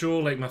should show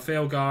like my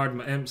Felguard,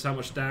 my imps, how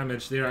much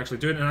damage they're actually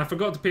doing. And I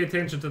forgot to pay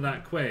attention to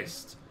that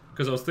quest,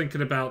 because I was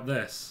thinking about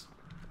this.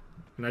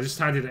 And I just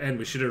handed it in,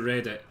 we should have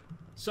read it.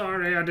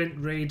 Sorry, I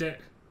didn't read it.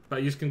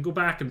 But you can go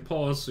back and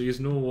pause so you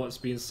know what's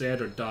being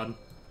said or done.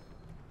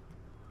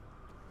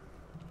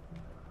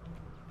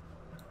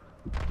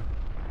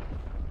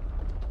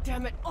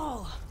 Damn it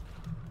all!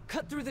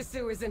 Cut through the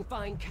sewers and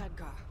find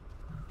Khadgar.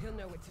 He'll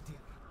know what to do.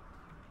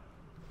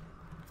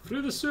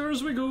 Through the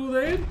sewers we go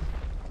then.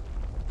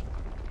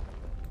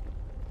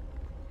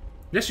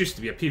 This used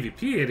to be a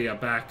PvP area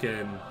back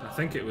in, I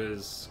think it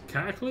was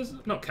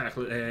Cataclysm? Not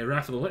Cataclysm,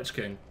 Wrath of the Lich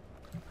King.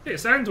 Hey,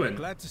 it's Anduin.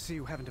 Glad to see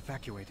you haven't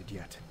evacuated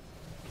yet.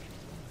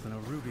 The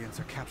Nerubians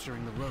are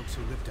capturing the rogues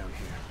who live down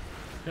here.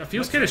 Yeah, it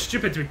feels kind of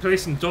stupid to be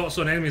placing dots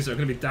on enemies that are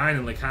going to be dying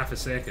in like half a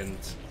second.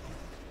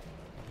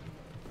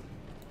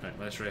 Right,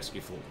 let's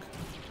rescue folk.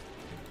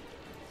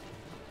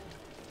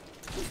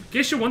 In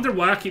case you wonder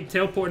why I keep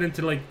teleporting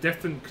into like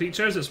different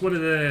creatures, it's one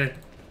of the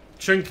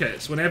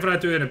trinkets. Whenever I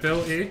do an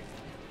ability,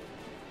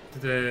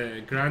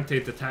 the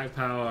granted attack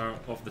power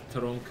of the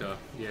Taronka.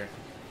 Yeah.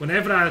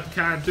 Whenever I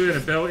can't do an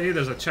ability,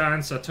 there's a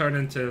chance I turn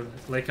into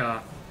like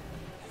a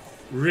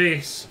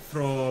race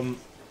from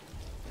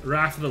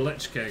Wrath of the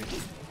Lich King.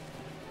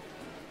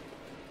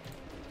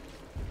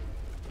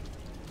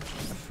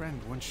 A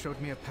friend once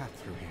showed me a path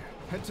through here.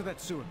 Head to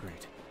that sewer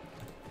grate.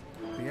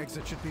 The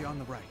exit should be on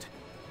the right.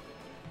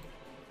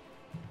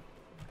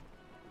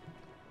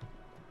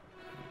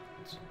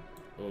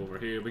 Over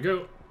here we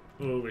go.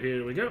 Over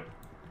here we go.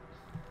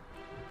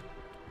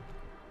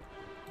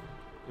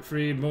 We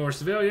freed more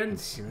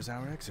civilians. Here's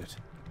our exit.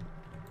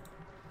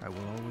 I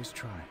will always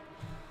try.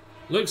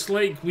 Looks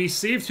like we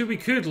saved who we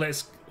could.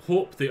 Let's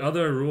hope the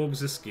other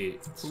rogues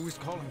escaped. Who is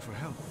calling for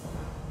help?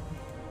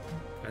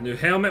 A new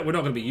helmet. We're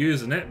not going to be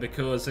using it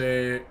because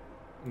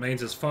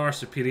mine's is far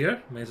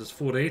superior. Mine's is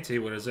 480,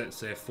 whereas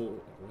it's 4.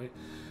 Wait.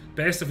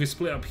 Best if we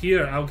split up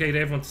here. I'll guide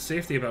everyone to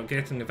safety about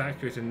getting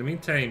evacuated. In the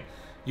meantime,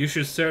 you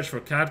should search for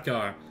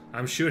Khadgar.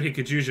 I'm sure he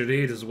could use your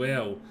aid as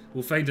well.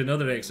 We'll find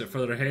another exit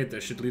further ahead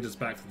that should lead us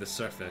back to the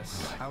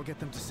surface. I'll get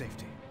them to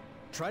safety.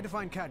 Try to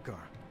find Khadgar.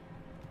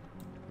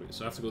 Wait,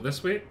 so I have to go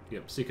this way?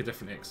 Yep, seek a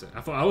different exit.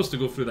 I thought I was to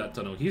go through that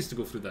tunnel. He used to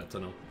go through that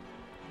tunnel.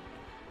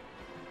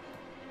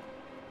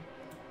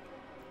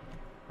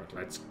 Right,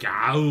 let's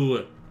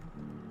go!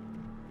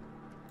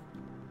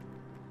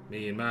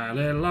 Me and my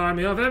little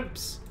army of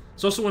imps.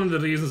 It's also one of the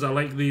reasons I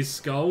like these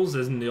skulls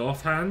is in the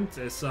offhand.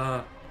 It's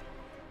my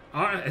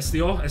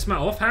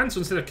offhand, so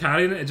instead of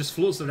carrying it, it just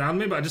floats around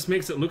me, but it just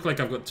makes it look like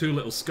I've got 2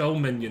 little skull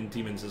minion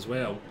demons as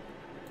well.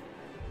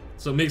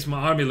 So it makes my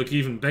army look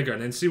even bigger.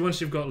 And then see,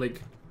 once you've got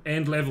like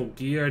end level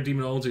gear,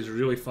 demonology is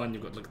really fun.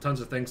 You've got like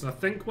tons of things. And I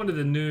think one of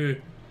the new,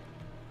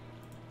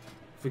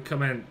 if we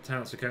come in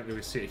talents, we can't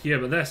really see it here,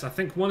 but this, I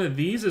think one of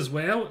these as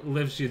well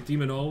gives you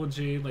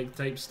demonology like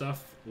type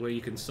stuff where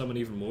you can summon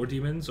even more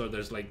demons, or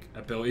there's like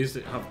abilities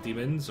that have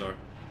demons, or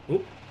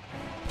oh.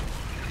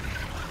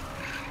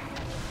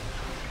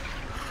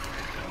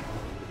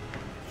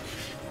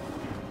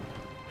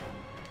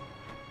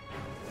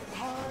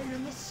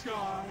 In the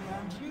sky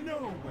and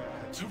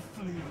nowhere to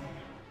flee.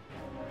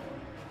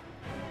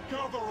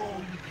 Gather all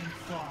you can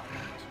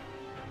find.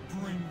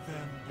 Bring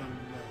them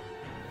below.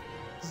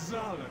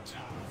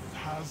 Xalatath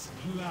has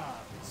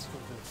plans for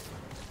them.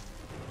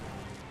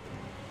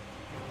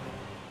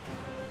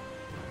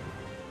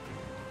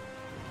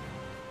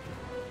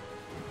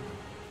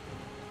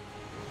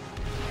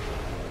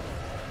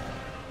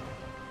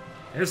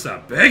 It's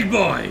a big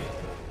boy!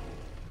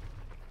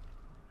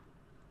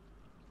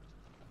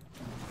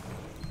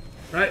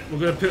 Right, we're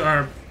going to put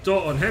our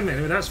dot on him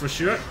anyway, that's for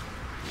sure.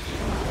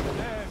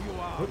 There you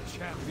are,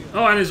 champion.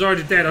 Oh, and he's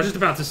already dead. I was just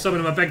about to summon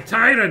him a big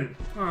tyrant!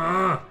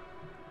 Ah.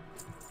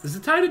 Does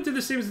the tyrant do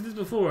the same as it did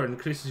before?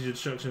 Increases your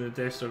destruction of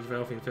Death Star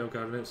developing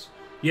Felguard units.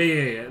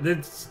 Yeah.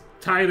 The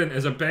tyrant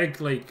is a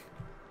big, like,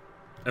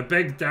 a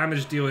big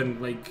damage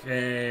dealing, like,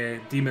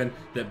 demon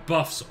that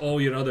buffs all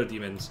your other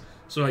demons.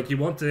 So, like, you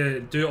want to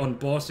do it on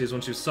bosses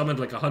once you've summoned,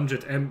 like,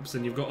 100 imps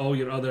and you've got all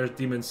your other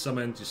demons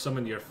summoned, you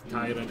summon your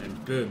tyrant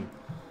and boom.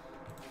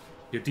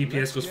 Your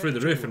DPS goes through the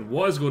roof, and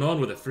what is going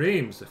on with the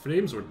frames? The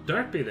frames were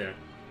derpy there.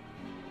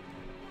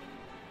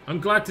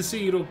 I'm glad to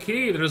see you're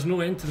okay. There is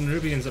no end to the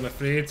Nerubians, I'm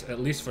afraid. At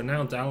least for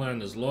now,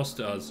 Dalaran is lost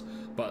to us.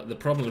 But the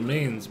problem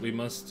remains,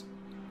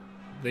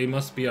 they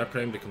must be our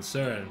primary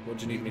concern. What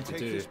do you need me to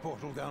do? This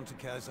portal down to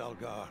Kaz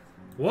Algar.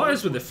 What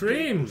is with the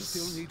frames?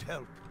 Still need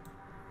help.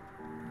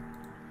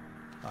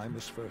 I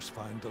must first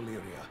find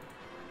Deliria.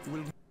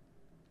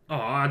 Oh,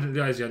 I didn't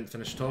realize you hadn't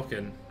finished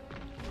talking.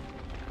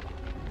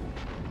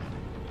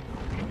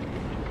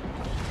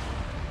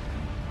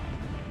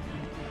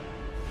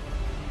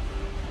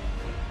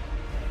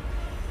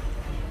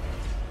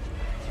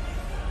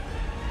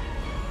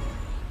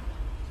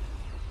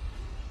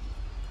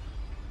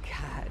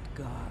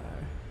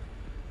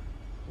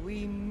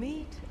 We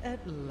meet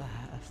at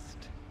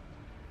last.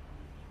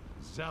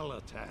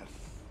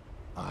 Xalatath,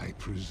 I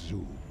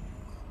presume.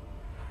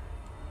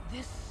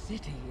 This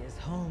city is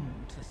home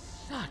to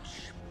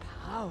such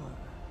power.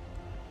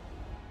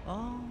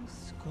 All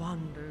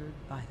squandered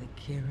by the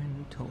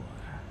Kirin Tor.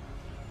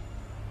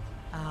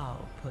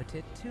 I'll put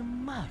it to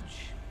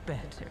much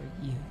better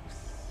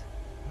use.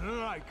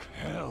 Like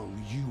hell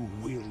you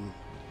will.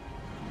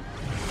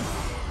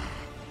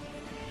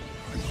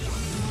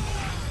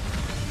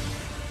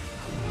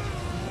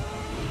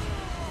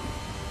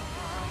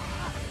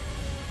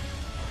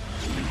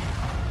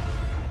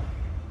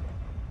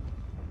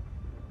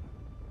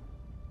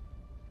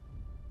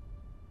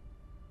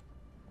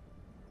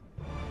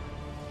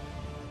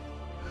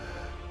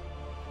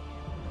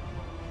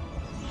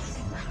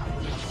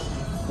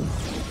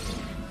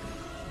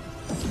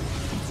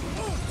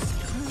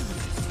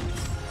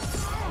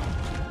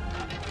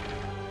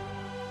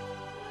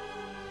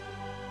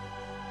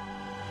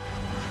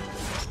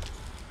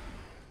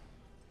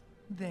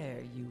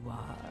 There you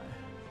are.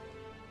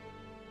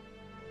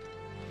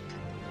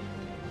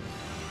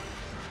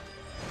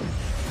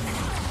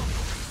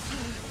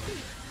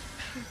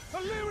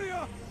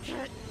 Deliria!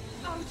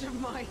 edge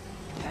of my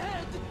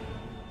head!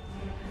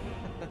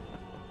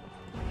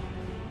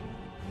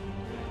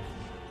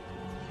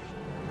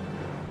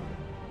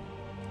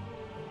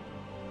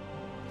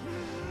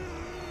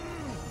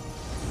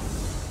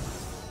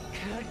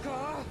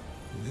 Khadgar?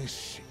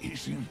 This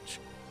isn't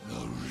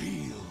the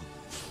real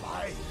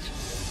fight.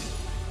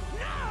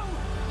 No!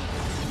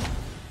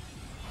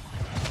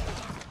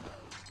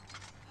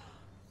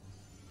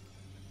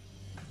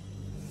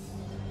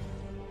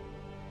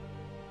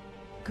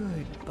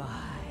 Goodbye,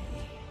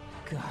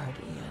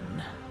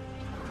 Guardian.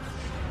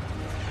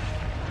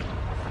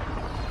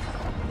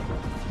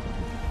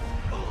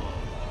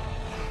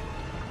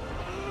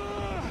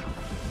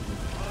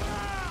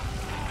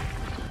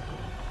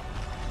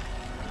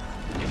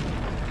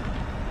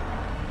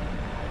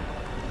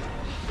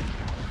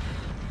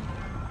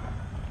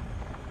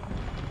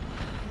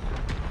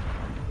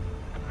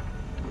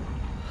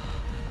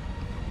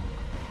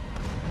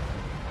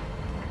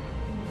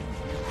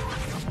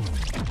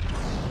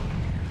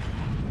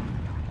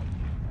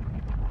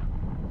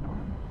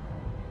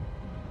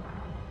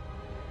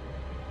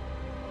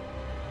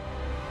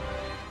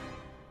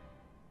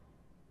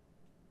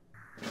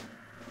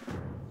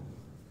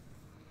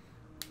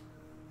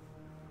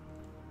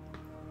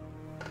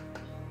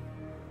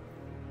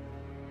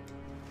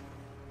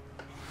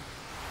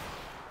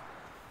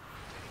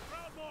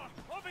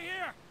 Over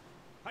here!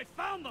 I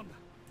found them!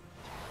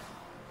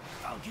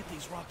 I'll get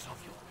these rocks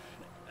off you.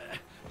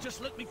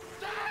 Just let me...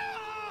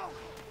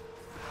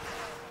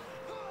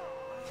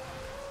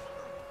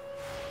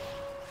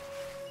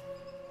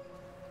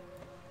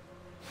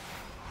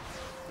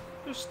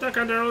 They're stuck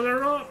under all the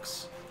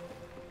rocks.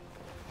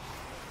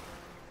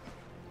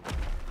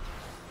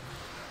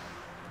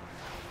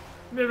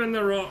 Moving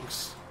the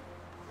rocks.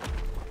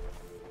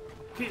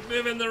 Keep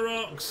moving the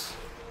rocks.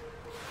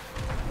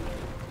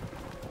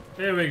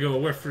 There we go,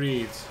 we're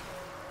freed.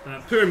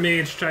 That poor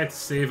mage tried to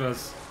save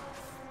us.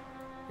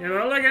 Yeah,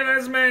 but look at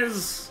this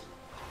mess!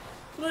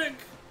 Look!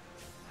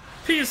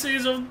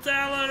 Pieces of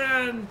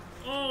Dalaran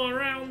all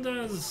around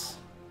us!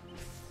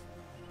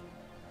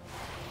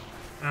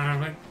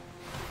 Like,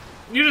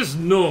 you just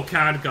know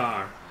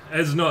Khadgar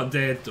is not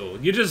dead though.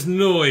 You just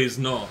know he's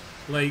not.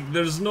 Like,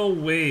 there's no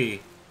way.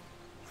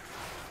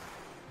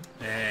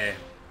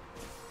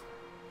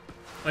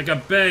 Like a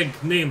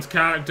big named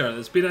character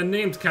that's been a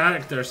named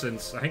character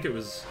since, I think it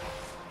was,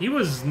 he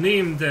was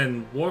named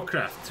in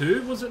Warcraft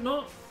 2, was it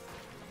not?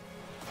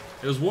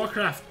 It was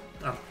Warcraft,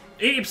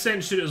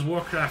 80% sure it was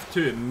Warcraft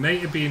 2, it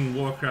might have been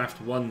Warcraft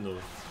 1 though.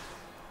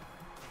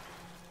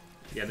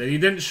 Yeah, then he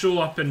didn't show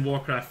up in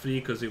Warcraft 3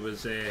 because he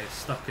was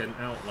stuck in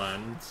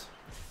Outland,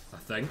 I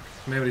think.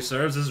 Memory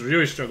serves, this is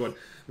really struggling.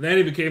 Then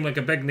he became like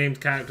a big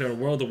named character in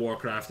World of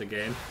Warcraft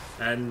again,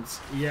 and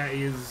yeah,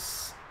 he's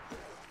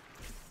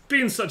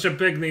been such a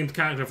big named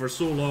character for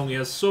so long. He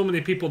has so many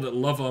people that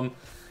love him.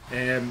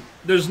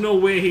 There's no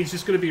way he's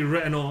just going to be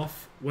written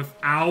off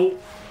without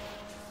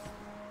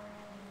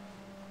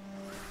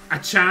a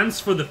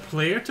chance for the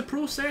player to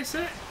process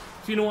it,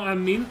 if you know what I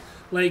mean.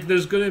 Like,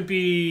 there's going to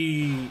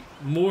be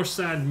more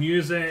sad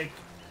music.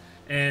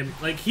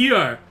 Like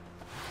here,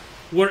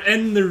 we're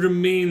in the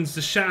remains,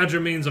 the shattered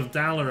remains of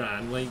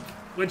Dalaran, like,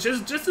 which is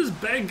just as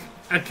big.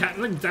 Like,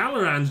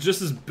 Dalaran's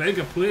just as big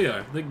a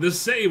player. Like, the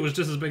city was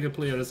just as big a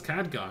player as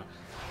Khadgar.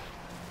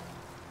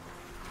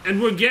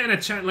 And we're getting a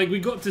chance, like,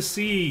 we got to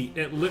see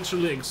it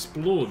literally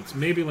explode.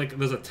 Maybe, like,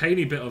 there's a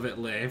tiny bit of it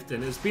left,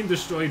 and it's been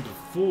destroyed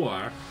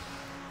before,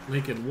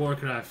 like in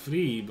Warcraft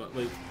 3, but,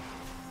 like,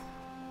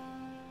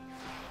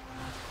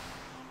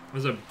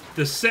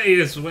 the city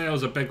as well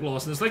is a big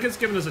loss, and it's like it's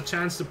given us a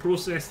chance to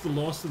process the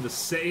loss of the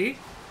city.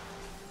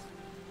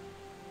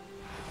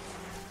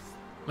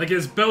 Like,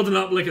 it's building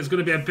up like it's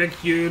going to be a big,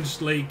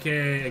 huge, like,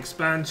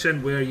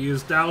 expansion where you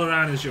use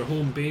Dalaran as your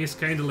home base,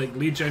 kind of like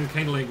Legion,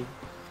 kind of like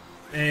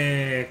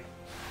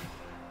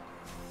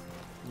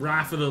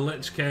Wrath of the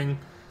Lich King.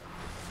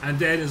 And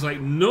then it's like,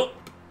 nope,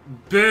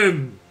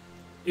 boom.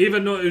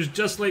 Even though it was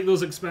just like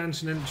those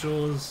expansion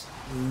intros,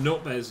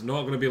 nope, it's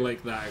not going to be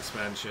like that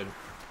expansion.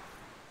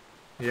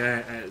 Yeah,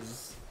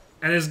 it's...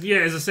 And yeah,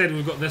 as I said,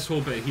 we've got this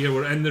whole bit here,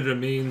 we're in the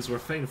remains, we're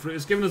fighting through it.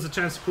 It's given us a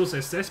chance to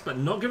process this, but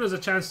not given us a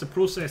chance to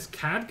process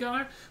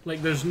Khadgar.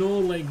 Like, there's no,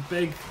 like,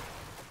 big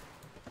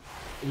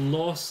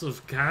loss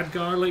of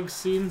Khadgar, like,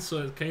 scene, so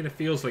it kind of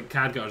feels like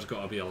Khadgar's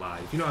got to be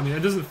alive. You know what I mean?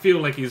 It doesn't feel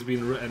like he's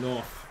been written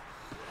off.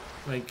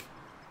 Like,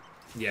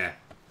 yeah.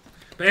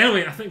 But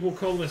anyway, I think we'll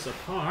call this a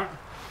part.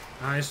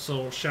 I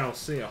shall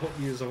say, I hope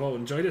you have all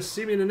enjoyed it.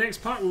 See me in the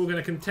next part where we're going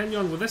to continue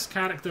on with this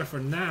character for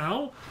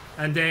now.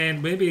 And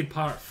then maybe in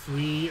part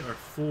 3 or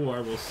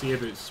 4 we'll see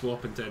about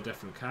swapping to a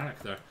different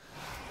character.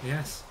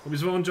 Yes.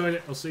 Hope you all enjoyed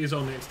it. I'll see you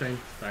all next time.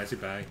 Bye.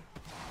 Bye.